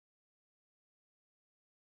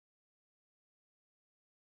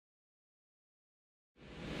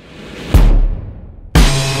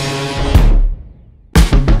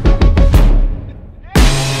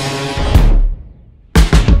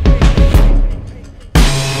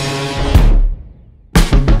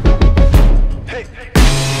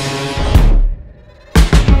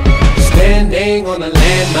on a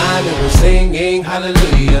landmine and we're singing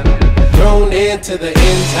hallelujah. Thrown into the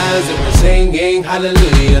end times and we're singing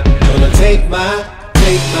hallelujah. Gonna take my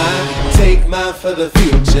for the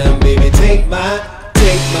future. Baby, take my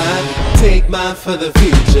for the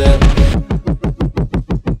future.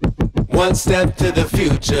 One step to the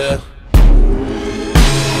future.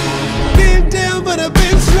 Been down but I've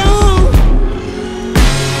been strong.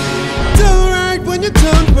 Don't right when you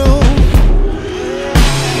turn wrong.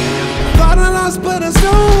 Thought I lost but I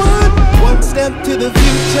still won. One step to the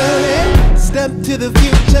future, step to the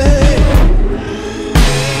future.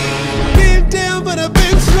 Been down but I've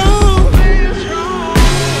been strong.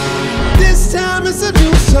 This time it's a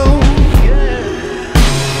new song.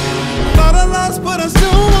 Thought I lost but I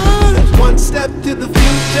still won. One step to the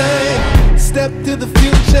future, step to the future.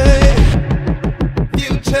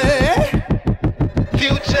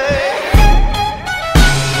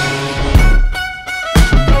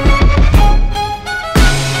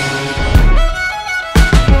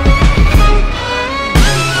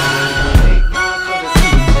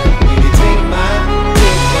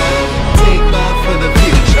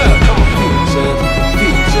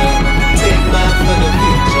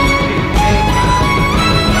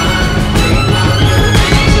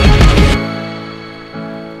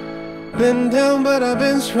 Been down but I've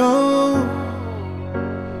been strong.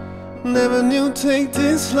 Never knew it'd take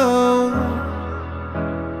this long.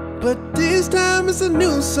 But this time it's a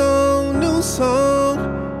new song, new song.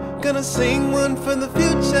 Gonna sing one for the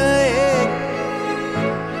future,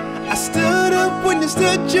 yeah. I stood up when you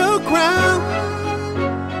stood your ground.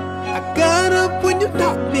 I got up when you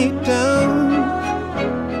knocked me down.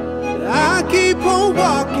 I keep on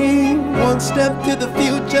walking, one step to the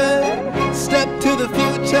future, step to the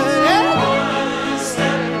future. One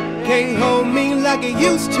step. Can't hold me like it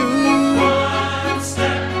used to. One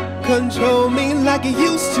step. Control me like it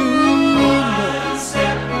used to. One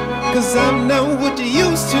step. Cause I'm not what you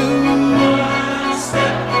used to. One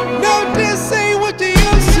step. No, this ain't what you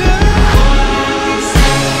used to.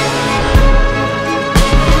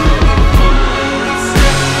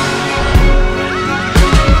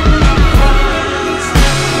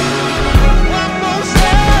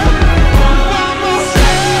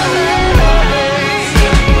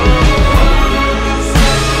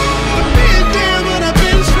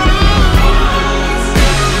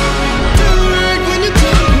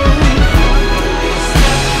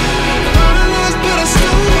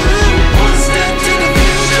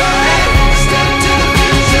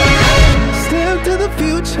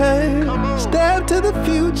 Step to the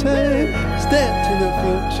future, step to the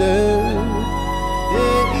future.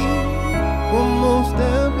 Yeah, one more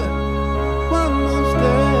step, one more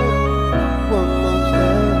step, one more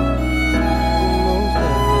step, one more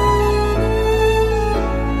step.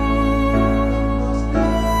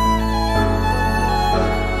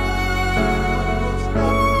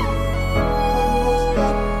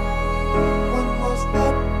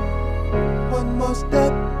 One more step, one more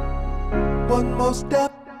step, one more step.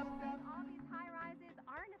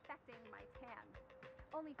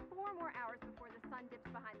 Only 4 more hours before the sun dips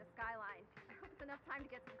behind the skyline. It's enough time to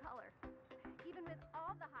get some color. Even with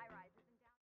all the high-rise